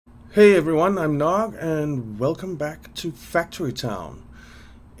Hey everyone, I'm Nog and welcome back to Factory Town.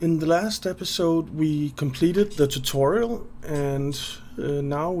 In the last episode we completed the tutorial and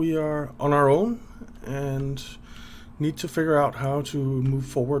now we are on our own and need to figure out how to move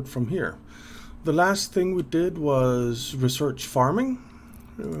forward from here. The last thing we did was research farming,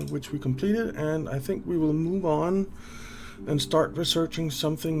 which we completed, and I think we will move on and start researching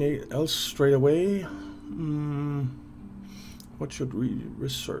something else straight away. What should we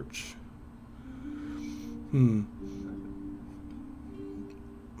research?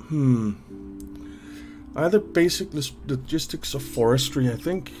 Either basic logistics of forestry, I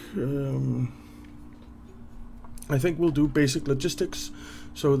think. I think we'll do basic logistics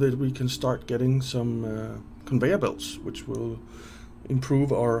so that we can start getting some conveyor belts, which will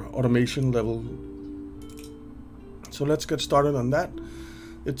improve our automation level. So let's get started on that.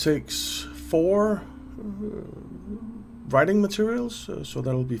 It takes 4 writing materials, so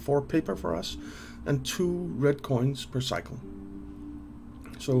that'll be 4 paper for us, and 2 red coins per cycle.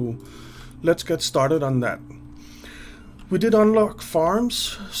 So let's get started on that. We did unlock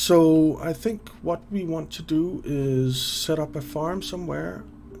farms, so I think what we want to do is set up a farm somewhere,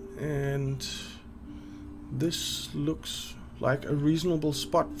 and this looks like a reasonable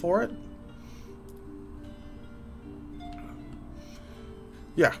spot for it.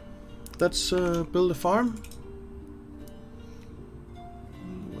 Yeah, let's build a farm.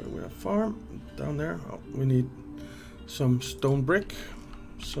 Where we have farm down there. Oh, we need some stone brick,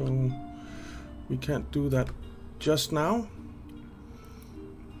 so we can't do that just now.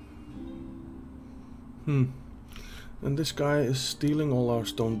 And this guy is stealing all our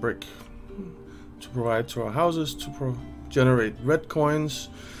stone brick to provide to our houses to generate red coins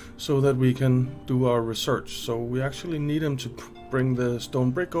so that we can do our research. So we actually need him to bring the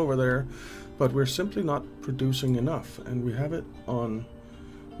stone brick over there, but we're simply not producing enough, and we have it on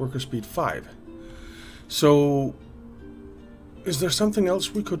worker speed 5. So is there something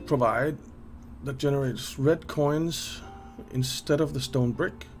else we could provide that generates red coins instead of the stone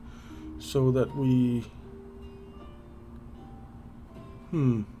brick, so that we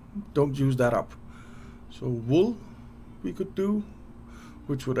don't use that up? So wool we could do,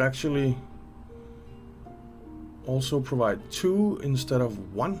 which would actually also provide 2 instead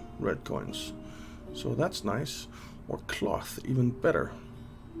of 1 red coins, so that's nice. Or cloth, even better,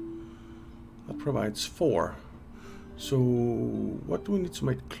 that provides 4. So what do we need to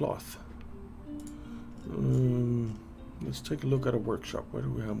make cloth? Let's take a look at a workshop. Where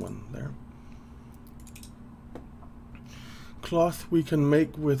do we have one? There. Cloth we can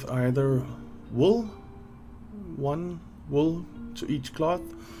make with either wool, 1 wool to each cloth,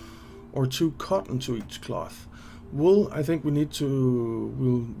 or 2 cotton to each cloth. Wool, I think we need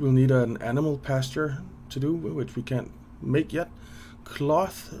to, we'll need an animal pasture to do, which we can't make yet.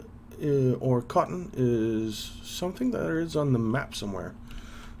 Cloth or cotton is something that is on the map somewhere.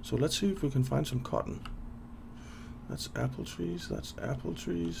 So let's see if we can find some cotton. That's apple trees, that's apple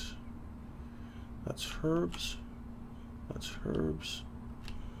trees. That's herbs. That's herbs.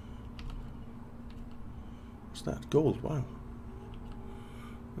 What's that? Gold, wow.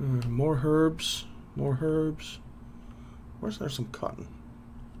 More herbs, more herbs. Where's there some cotton?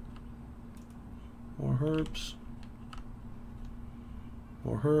 More herbs.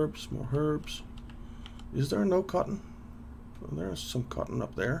 More herbs, more herbs. Is there no cotton? Well, there's some cotton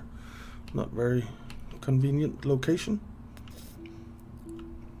up there. Not very convenient location.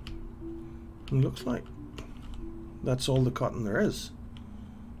 It looks like that's all the cotton there is.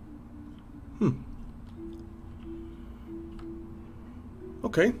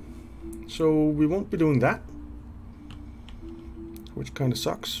 Okay, so we won't be doing that, which kind of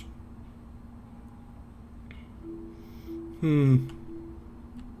sucks.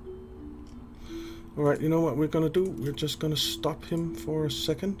 Alright, you know what we're gonna do? We're just gonna stop him for a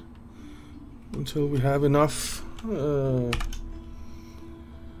second until we have enough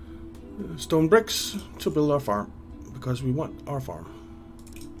stone bricks to build our farm, because we want our farm.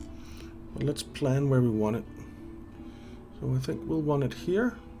 But let's plan where we want it. So I think we'll want it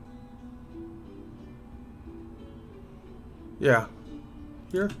here. Yeah,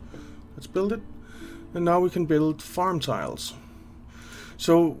 here. Let's build it. And now we can build farm tiles.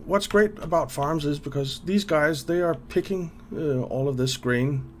 So what's great about farms is because these guys, they are picking all of this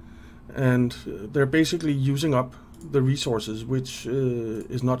grain, and they're basically using up the resources, which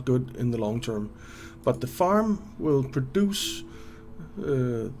is not good in the long term. But the farm will produce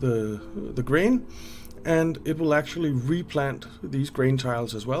the grain, and it will actually replant these grain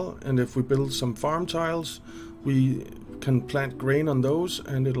tiles as well. And if we build some farm tiles, we can plant grain on those,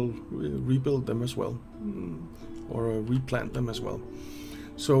 and it'll rebuild them as well, or replant them as well.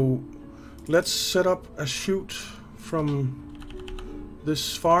 So let's set up a chute from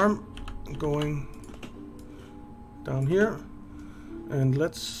this farm going down here, and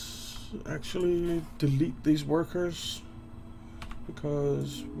let's actually delete these workers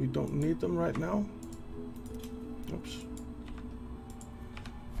because we don't need them right now. Oops.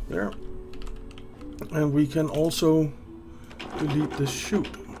 There. And we can also delete this chute.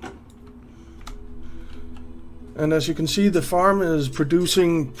 And as you can see, the farm is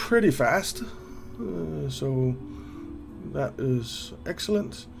producing pretty fast, so that is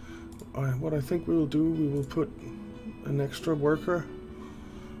excellent. What I think we will do, we will put an extra worker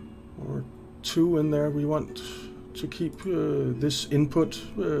or two in there. We want to keep this input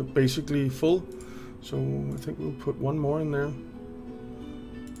basically full, so I think we'll put one more in there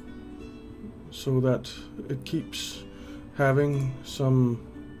so that it keeps having some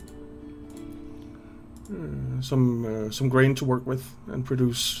grain to work with and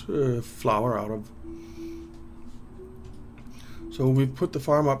produce flour out of. So we've put the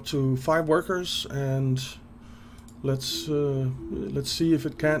farm up to 5 workers, and let's see if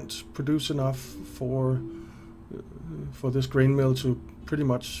it can't produce enough for this grain mill to pretty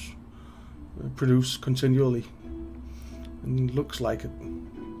much produce continually, and it looks like it.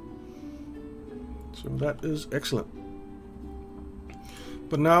 So that is excellent.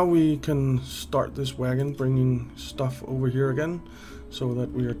 But now we can start this wagon bringing stuff over here again, so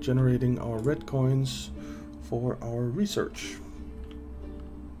that we are generating our red coins for our research.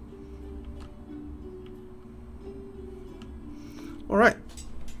 All right,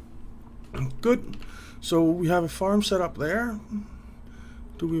 good. So we have a farm set up there.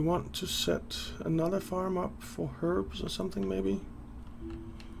 Do we want to set another farm up for herbs or something maybe?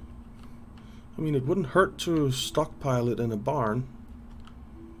 I mean, it wouldn't hurt to stockpile it in a barn.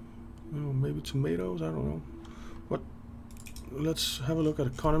 Oh, maybe tomatoes, I don't know. What? Let's have a look at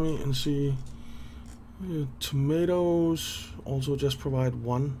economy and see. Tomatoes also just provide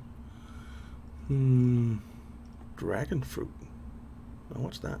 1. Dragon fruit. Now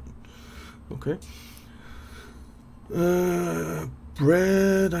what's that? Okay.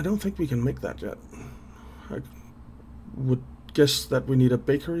 Bread, I don't think we can make that yet. I would guess that we need a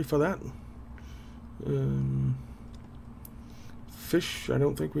bakery for that. Fish, I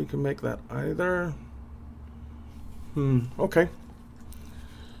don't think we can make that either. Okay.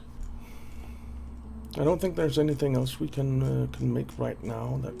 I don't think there's anything else we can make right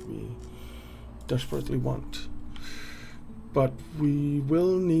now that we desperately want. But we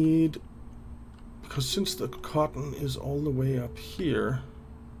will need, because since the cotton is all the way up here,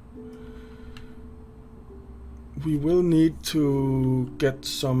 we will need to get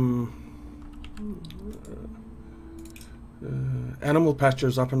some animal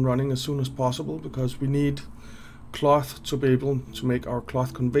pastures up and running as soon as possible, because we need cloth to be able to make our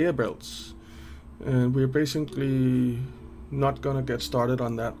cloth conveyor belts, and we're basically not gonna get started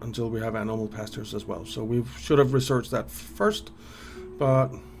on that until we have animal pastures as well. So we should have researched that first, but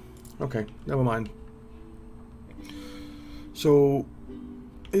okay, never mind. So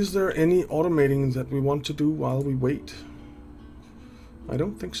is there any automating that we want to do while we wait? I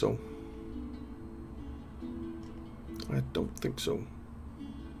don't think so. I don't think so.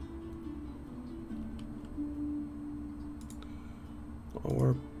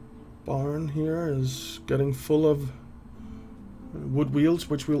 Our barn here is getting full of wood wheels,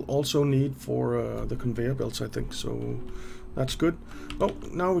 which we'll also need for the conveyor belts, I think, so that's good. Oh,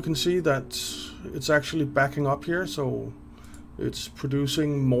 now we can see that it's actually backing up here, so it's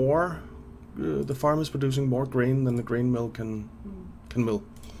producing more. The farm is producing more grain than the grain mill can mill.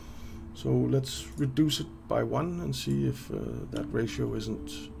 So let's reduce it by 1 and see if that ratio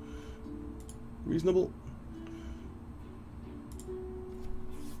isn't reasonable.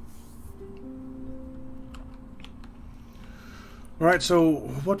 Alright, so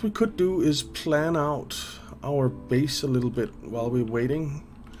what we could do is plan out our base a little bit while we're waiting.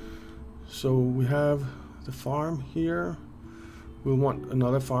 So we have the farm here. We'll want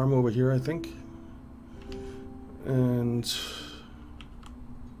another farm over here, I think. And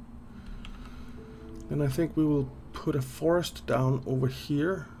then I think we will put a forest down over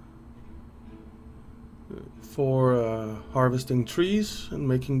here for harvesting trees and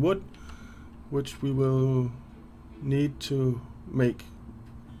making wood, which we will need to make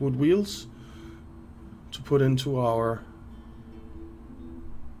wood wheels to put into our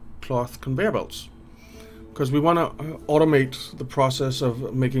cloth conveyor belts, because we want to automate the process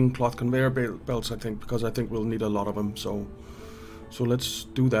of making cloth conveyor belts, I think, because I think we'll need a lot of them. So let's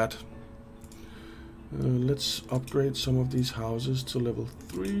do that. Let's upgrade some of these houses to level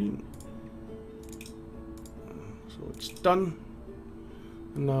 3. So it's done.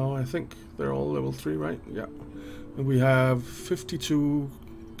 Now I think they're all level 3, right? Yeah. And we have 52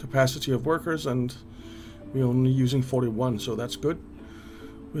 capacity of workers, and we're only using 41, so that's good.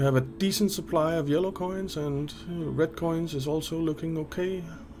 We have a decent supply of yellow coins, and red coins is also looking okay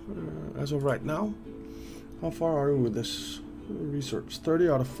as of right now. How far are we with this research? 30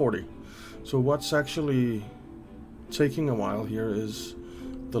 out of 40. So what's actually taking a while here is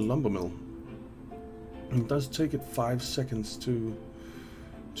the lumber mill. It does take it 5 seconds to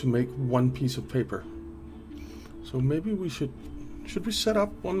make one piece of paper. So maybe we should we set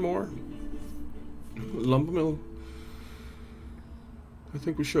up one more lumber mill? I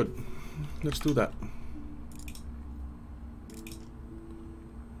think we should. Let's do that.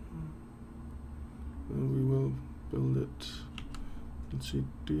 And we will build it. Let's see,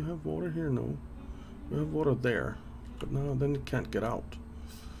 do you have water here? No. We have water there, but now then it can't get out.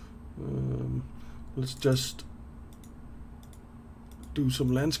 Let's just do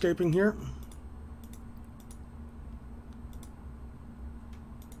some landscaping here.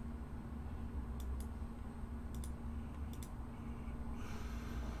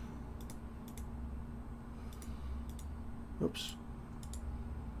 Oops.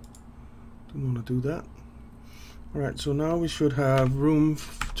 Didn't want to do that. Alright, so now we should have room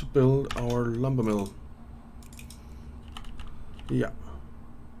to build our lumber mill. Yeah.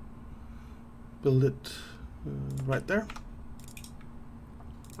 Build it right there.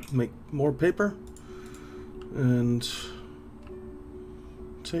 Make more paper. And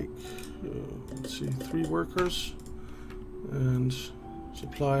take, let's see, 3 workers. And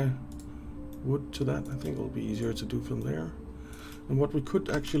supply wood to that. I think it'll be easier to do from there. And what we could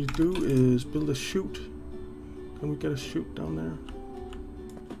actually do is build a chute. Can we get a chute down there?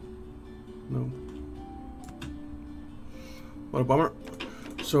 No. What a bummer.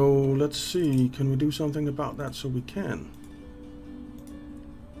 So let's see, can we do something about that? So we can.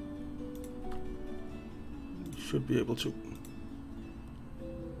 Should be able to.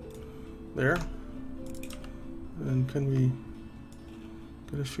 There. And can we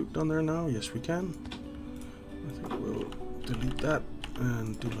get a chute down there now? Yes, we can. I think we'll delete that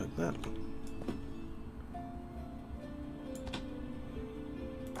and do like that.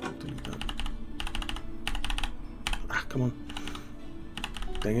 Delete that. Ah, come on.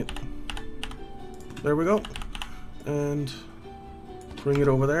 Dang it. There we go. And bring it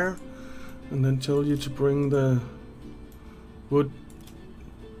over there. And then tell you to bring the wood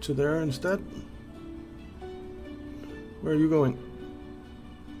to there instead. Where are you going?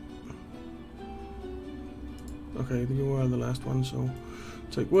 Okay, you are the last one, so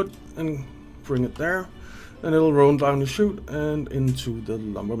take wood and bring it there. And it'll roll down the chute and into the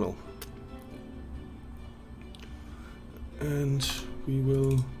lumber mill. And we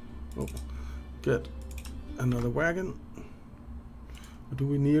will get another wagon. Or do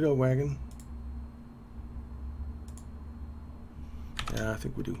we need a wagon? Yeah, I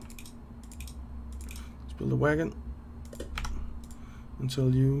think we do. Let's build a wagon and tell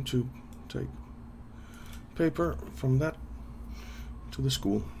you to take paper from that to the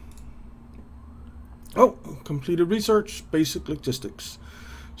school. Oh, completed research, basic logistics.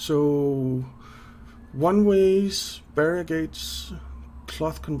 So, one-ways, barrier gates,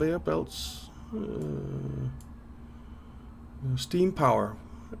 cloth conveyor belts, steam power,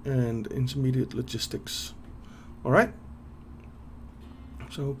 and intermediate logistics. All right.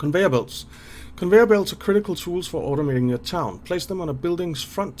 So, conveyor belts. Conveyor belts are critical tools for automating your town. Place them on a building's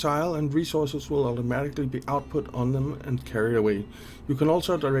front tile and resources will automatically be output on them and carried away. You can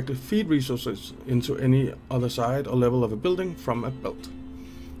also directly feed resources into any other side or level of a building from a belt.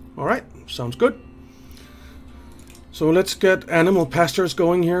 Alright, sounds good. So let's get animal pastures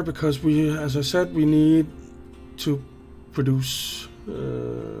going here because we, as I said, we need to produce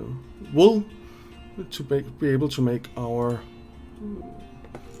wool to be able to make our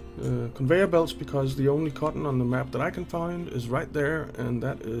conveyor belts, because the only cotton on the map that I can find is right there, and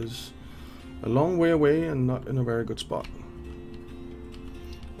that is a long way away and not in a very good spot.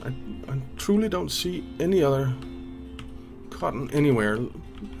 I truly don't see any other cotton anywhere.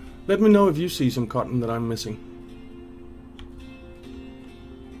 Let me know if you see some cotton that I'm missing.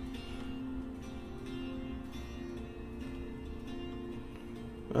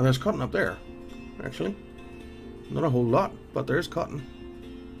 There's cotton up there, actually. Not a whole lot, but there's cotton.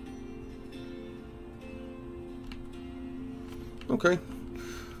 Okay.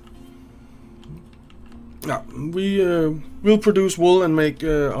 Yeah, we will produce wool and make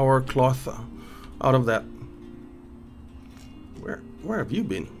our cloth out of that. Where have you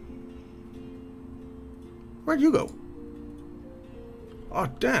been? Where'd you go? Oh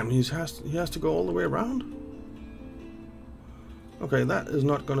damn, he has to go all the way around. Okay, that is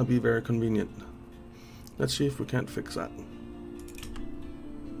not going to be very convenient. Let's see if we can't fix that.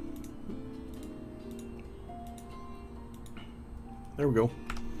 There we go.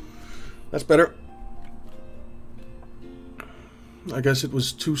 That's better. I guess it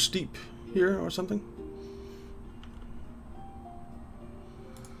was too steep here or something.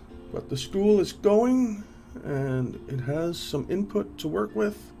 But the school is going, and it has some input to work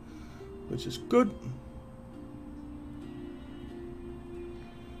with, which is good.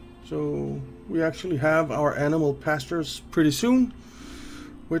 So we actually have our animal pastures pretty soon,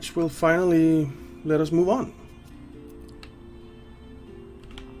 which will finally let us move on.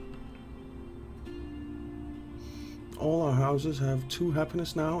 All our houses have 2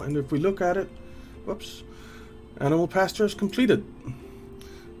 happiness now, and if we look at it, whoops, animal pastures completed.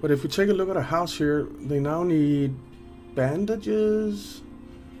 But if we take a look at a house here, they now need bandages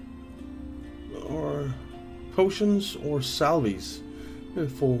or potions or salvies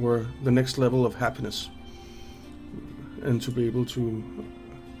for the next level of happiness, and to be able to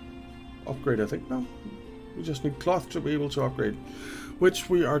upgrade. I think no, we just need cloth to be able to upgrade, which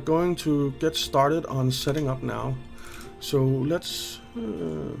we are going to get started on setting up now. So let's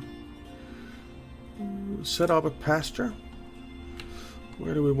set up a pasture.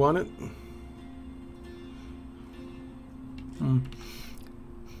 Where do we want it?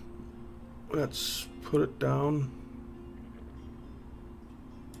 Let's put it down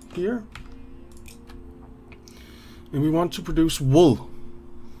here. And we want to produce wool.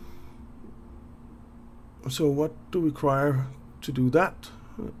 So what do we require to do that?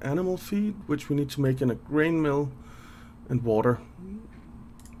 Animal feed, which we need to make in a grain mill, and water.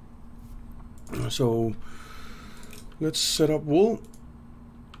 So let's set up wool,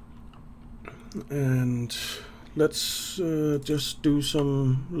 and let's just do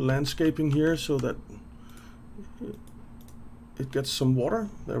some landscaping here so that it gets some water.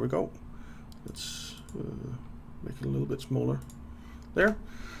 There we go. Let's make it a little bit smaller. There.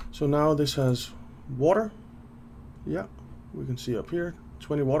 So now this has water. Yeah, we can see up here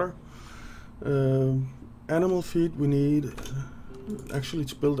 20 water. Animal feed we need actually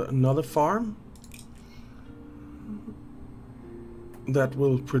to build another farm that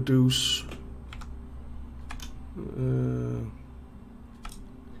will produce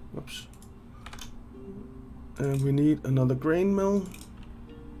whoops, and we need another grain mill,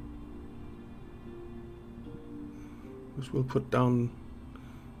 which we'll put down,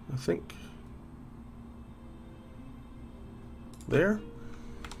 I think, there,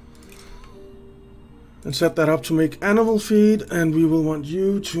 and set that up to make animal feed. And we will want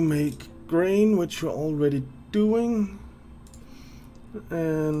you to make grain, which you're already doing,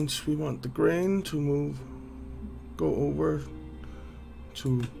 and we want the grain to go over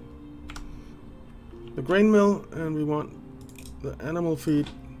to the grain mill, and we want the animal feed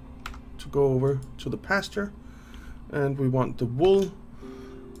to go over to the pasture, and we want the wool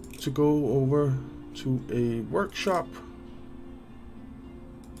to go over to a workshop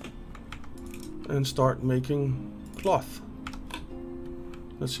and start making cloth.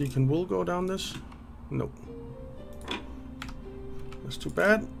 Let's see, can wool go down this? Nope. That's too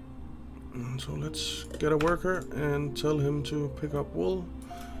bad. So let's get a worker and tell him to pick up wool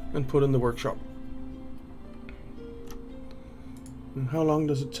and put in the workshop. And how long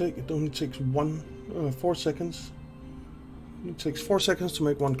does it take? It only takes 4 seconds. It takes 4 seconds to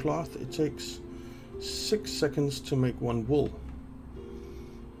make one cloth. It takes 6 seconds to make one wool.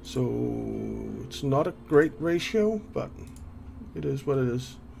 So it's not a great ratio, but it is what it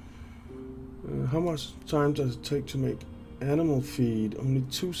is. How much time does it take to make animal feed? Only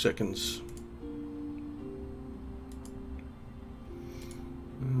 2 seconds.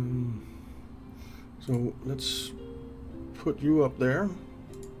 So let's put you up there,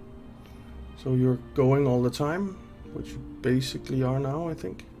 so you're going all the time, which you basically are now, I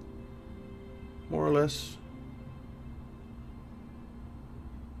think, more or less.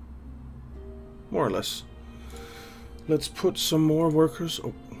 More or less. Let's put some more workers.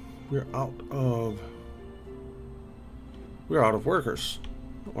 Oh, we're out of workers.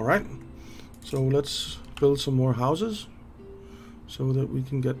 All right. So let's build some more houses so that we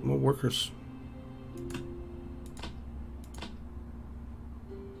can get more workers.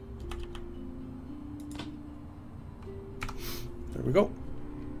 There we go.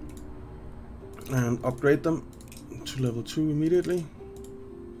 And upgrade them to level 2 immediately.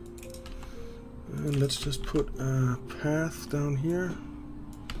 And let's just put a path down here.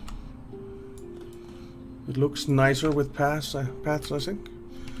 It looks nicer with paths, I think.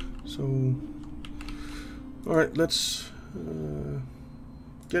 So, all right, let's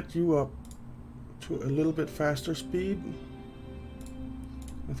get you up to a little bit faster speed.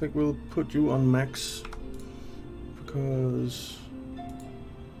 I think we'll put you on max, because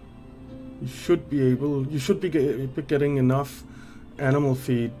you should be getting enough animal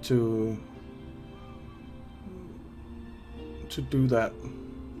feed to do that.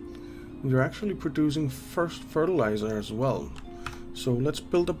 You're actually producing first fertilizer as well. So let's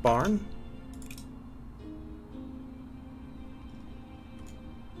build a barn.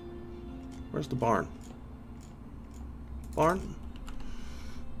 Where's the barn? Barn.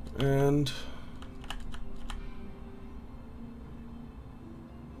 And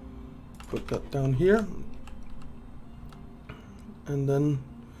put that down here. And then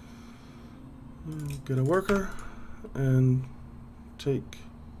get a worker and take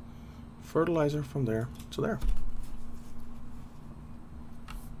fertilizer from there to there.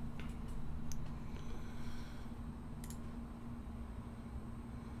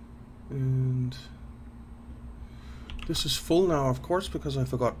 And this is full now, of course, because I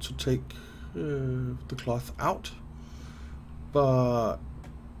forgot to take the cloth out. But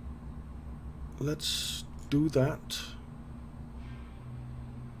let's do that.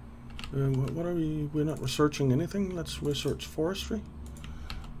 What are we? We're not researching anything. Let's research forestry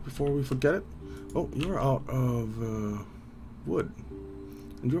before we forget it. Oh, you're out of wood,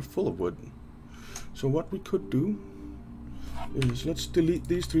 and you're full of wood. So what we could do is let's delete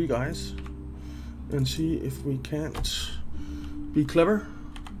these 3 guys and see if we can't be clever.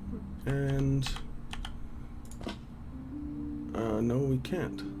 And no, we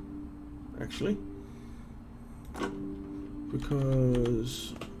can't actually,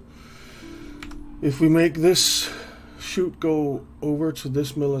 because if we make this chute go over to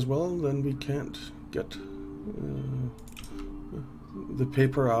this mill as well, then we can't get the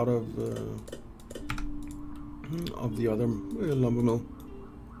paper out of the other lumber mill.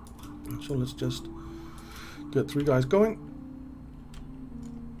 So let's just get 3 guys going.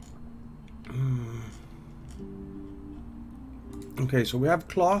 Okay, so we have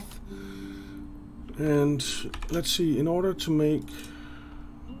cloth, and let's see, in order to make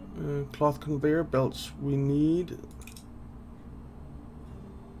cloth conveyor belts, we need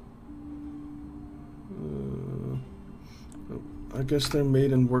I guess they're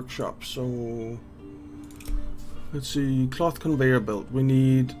made in workshops. So let's see, cloth conveyor belt, we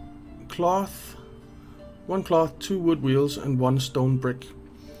need cloth, 1 cloth, 2 wood wheels, and 1 stone brick.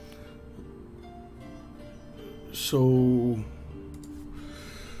 So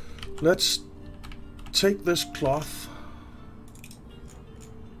let's take this cloth.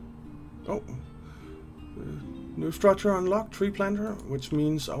 Oh, new structure unlocked, tree planter, which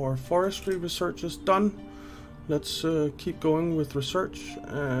means our forestry research is done. Let's keep going with research,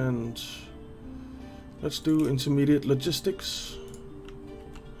 and let's do intermediate logistics.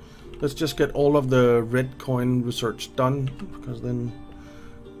 Let's just get all of the red coin research done, because then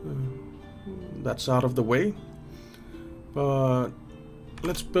that's out of the way. But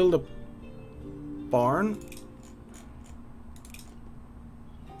let's build a barn.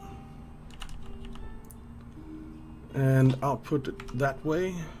 And output it that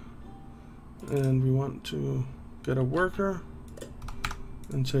way. And we want to get a worker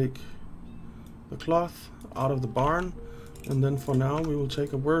and take the cloth out of the barn. And then for now we will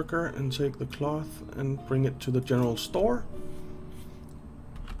take a worker and take the cloth and bring it to the general store.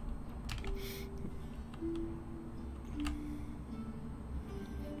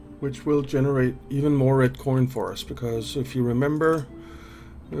 Which will generate even more red coin for us, because if you remember,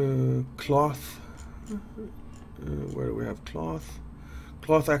 cloth, where do we have cloth?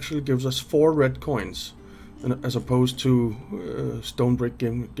 Cloth actually gives us 4 red coins, and as opposed to stone brick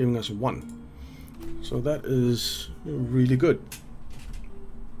giving us 1. So that is really good.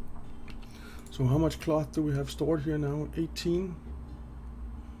 So how much cloth do we have stored here now? 18,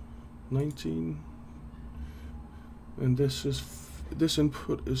 19, and this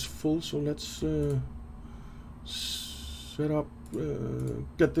input is full. So let's set up,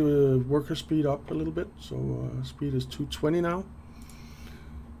 get the worker speed up a little bit. So speed is 220 now.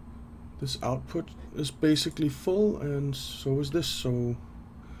 This output is basically full, and so is this. So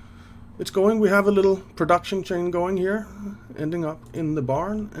it's going. We have a little production chain going here, ending up in the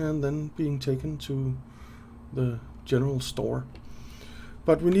barn and then being taken to the general store.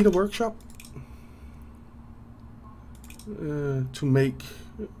 But we need a workshop to make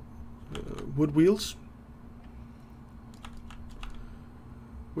wood wheels,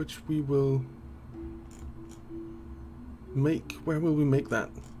 which we will make. Where will we make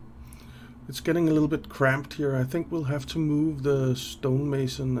that? It's getting a little bit cramped here. I think we'll have to move the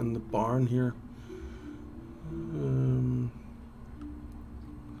stonemason and the barn here.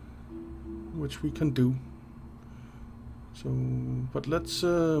 Which we can do. So, but let's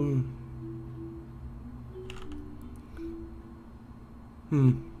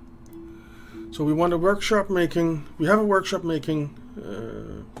So we want a workshop making. We have a workshop making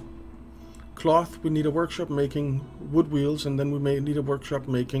cloth. We need a workshop making wood wheels, and then we may need a workshop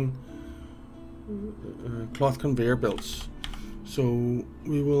making cloth conveyor belts. So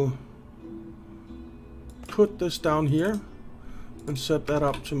we will put this down here and set that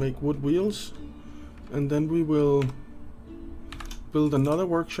up to make wood wheels, and then we will build another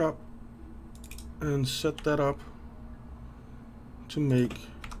workshop and set that up to make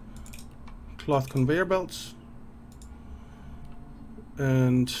cloth conveyor belts.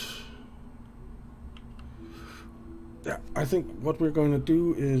 And yeah, I think what we're going to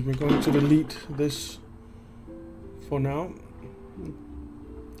do is we're going to delete this for now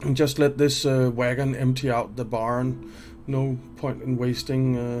and just let this wagon empty out the barn. No point in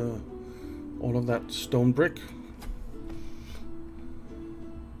wasting all of that stone brick.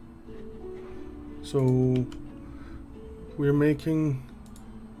 So we're making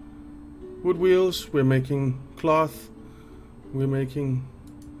wood wheels, we're making cloth, we're making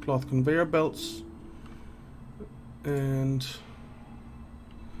cloth conveyor belts, and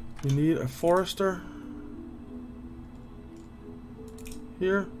we need a forester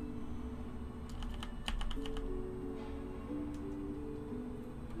here.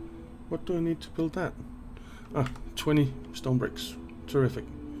 What do I need to build that? 20 stone bricks. Terrific.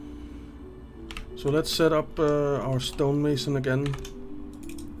 So let's set up our stonemason again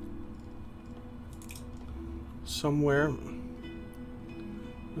somewhere.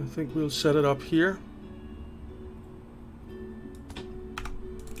 I think we'll set it up here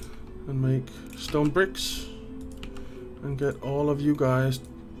and make stone bricks and get all of you guys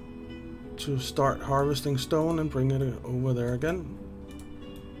to start harvesting stone and bring it over there again.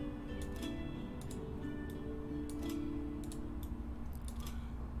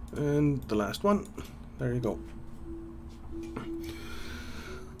 And the last one. There you go.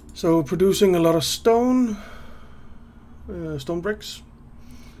 So producing a lot of stone bricks,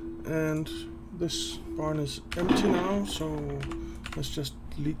 and this barn is empty now, so let's just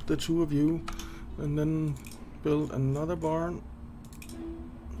delete the two of you and then build another barn.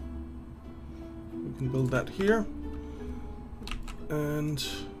 We can build that here, and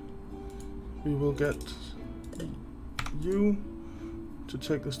we will get you to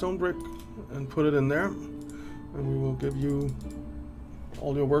take the stone brick and put it in there, and we will give you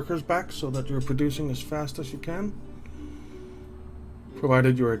all your workers back so that you're producing as fast as you can,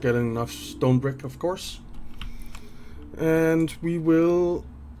 provided you are getting enough stone brick, of course. And we will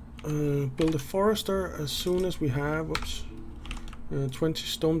build a forester as soon as we have 20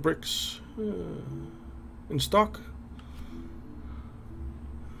 stone bricks in stock,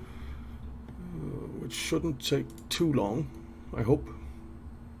 which shouldn't take too long, I hope.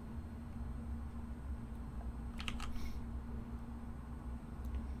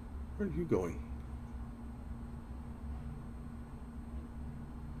 Where are you going?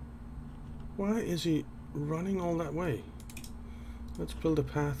 Why is he running all that way? Let's build a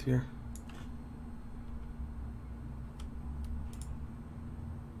path here.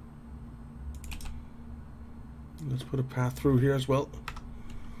 Let's put a path through here as well,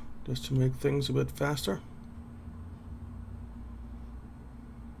 just to make things a bit faster.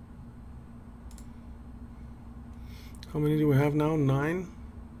 How many do we have now? 9.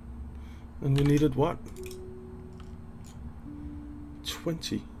 And we needed what?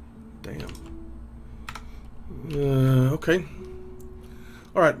 20. Damn. Okay.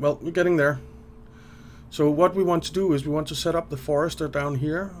 Alright, well, we're getting there. So what we want to do is we want to set up the forester down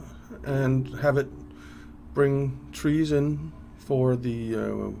here and have it bring trees in for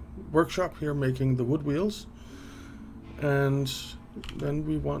the workshop here making the wood wheels. And then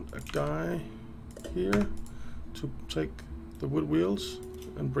we want a guy here to take the wood wheels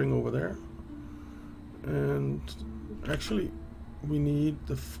and bring over there. And actually we need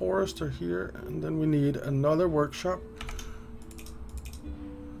the forester here, and then we need another workshop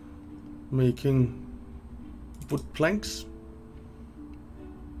making wood planks.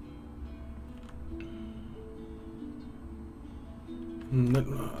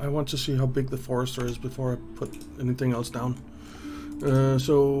 I want to see how big the forester is before I put anything else down.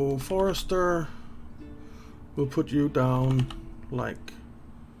 So forester, we'll put you down like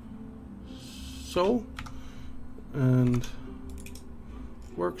so, and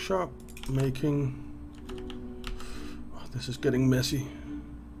workshop making, oh, this is getting messy.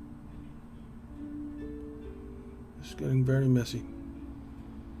 It's getting very messy.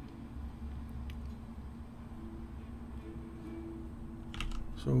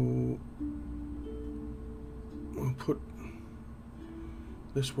 So we'll put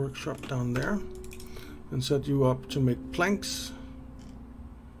this workshop down there and set you up to make planks.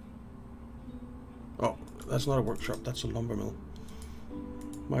 Oh, that's not a workshop, that's a lumber mill.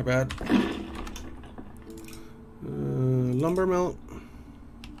 My bad. Lumber mill.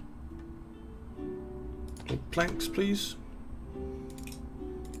 Make planks, please.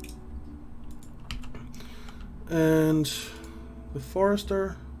 And the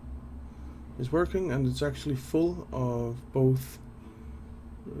forester is working, and it's actually full of both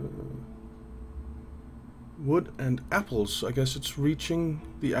wood and apples. I guess it's reaching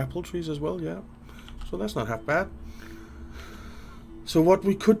the apple trees as well, yeah. So that's not half bad. So what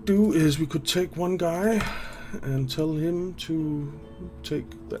we could do is we could take one guy and tell him to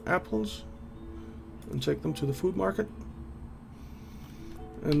take the apples and take them to the food market.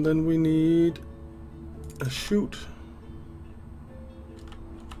 And then we need a chute.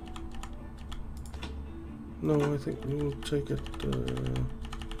 No, I think we'll take it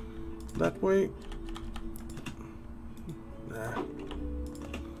that way. Nah.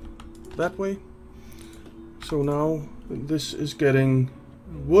 That way. So now this is getting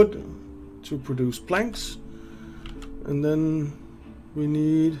wood to produce planks, and then we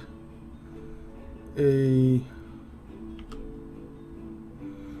need a...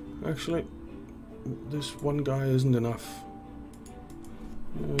 Actually, this one guy isn't enough.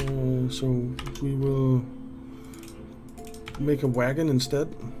 So we will make a wagon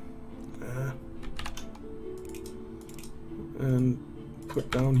instead. And put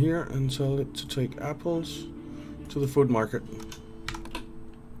down here and sell it to take apples to the food market.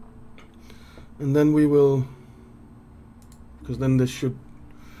 And then we will, because then this should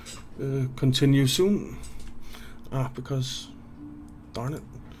continue soon. Because, darn it,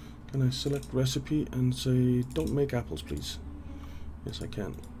 can I select recipe and say don't make apples please? Yes, I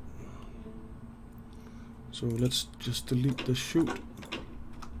can. So let's just delete the chute.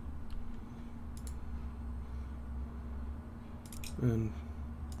 And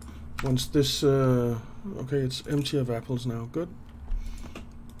once this, okay, it's empty of apples now, good.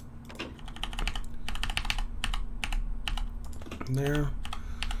 There,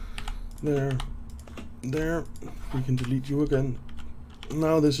 there, there, we can delete you again.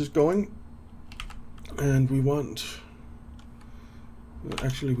 Now this is going, and we want,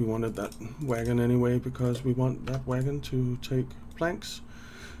 actually we wanted that wagon anyway, because we want that wagon to take planks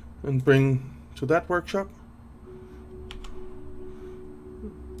and bring to that workshop.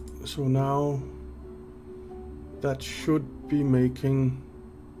 So now that should be making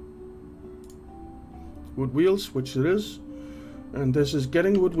wood wheels, which it is, and this is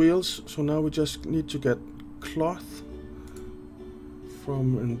getting wood wheels. So now we just need to get cloth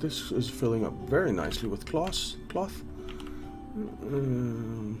from, and this is filling up very nicely with cloth.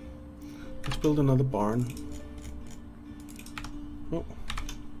 Let's build another barn. Oh.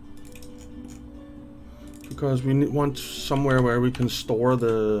 Because we want somewhere where we can store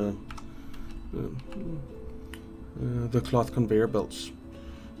the cloth conveyor belts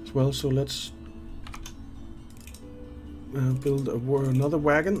as well. So let's build another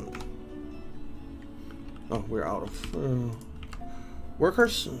wagon. Oh, we're out of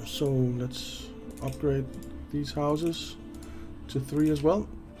workers, so let's upgrade these houses to 3 as well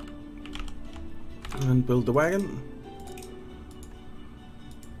and build the wagon.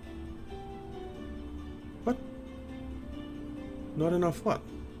 What? Not enough what?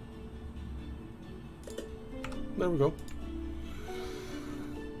 There we go.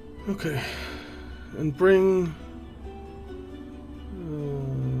 Okay, and bring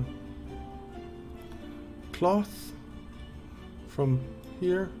cloth from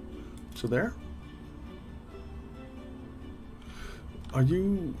here to there. Are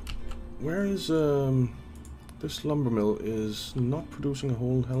you... where is this lumber mill is not producing a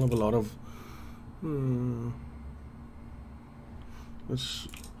whole hell of a lot of let's,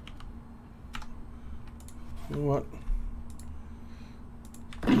 you know what,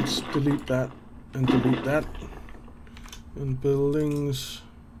 let's delete that and delete that. And buildings,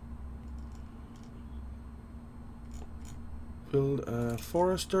 build a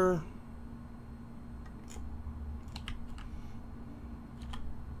forester.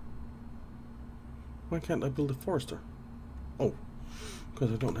 Why can't I build a forester? Oh,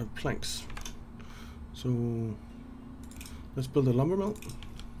 because I don't have planks. So let's build a lumber mill.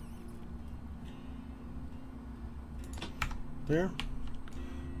 There.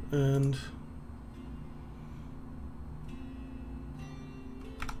 And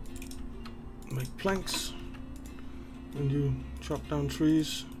make planks. And you chop down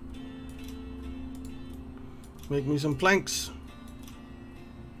trees. Make me some planks.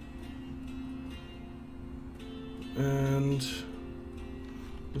 And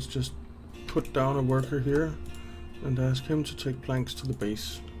Let's just put down a worker here and ask him to take planks to the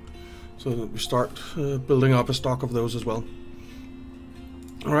base, so that we start building up a stock of those as well.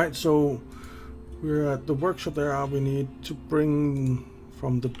 Alright, so we're at the workshop there. We need to bring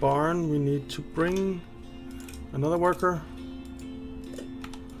from the barn, we need to bring another worker,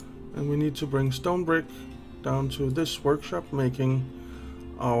 and we need to bring stone brick down to this workshop, making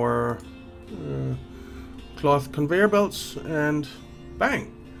our cloth conveyor belts, and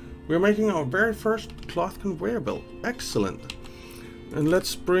bang! We're making our very first cloth conveyor belt. Excellent! And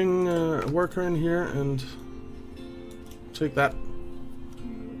let's bring a worker in here and take that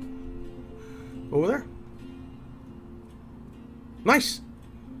over there. Nice!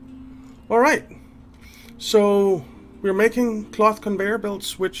 Alright, so we're making cloth conveyor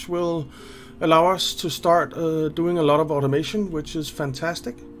belts, which will allow us to start doing a lot of automation, which is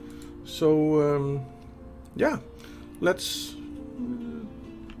fantastic. So yeah, let's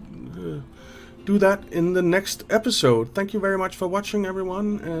do that in the next episode. Thank you very much for watching,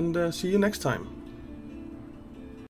 everyone, and see you next time.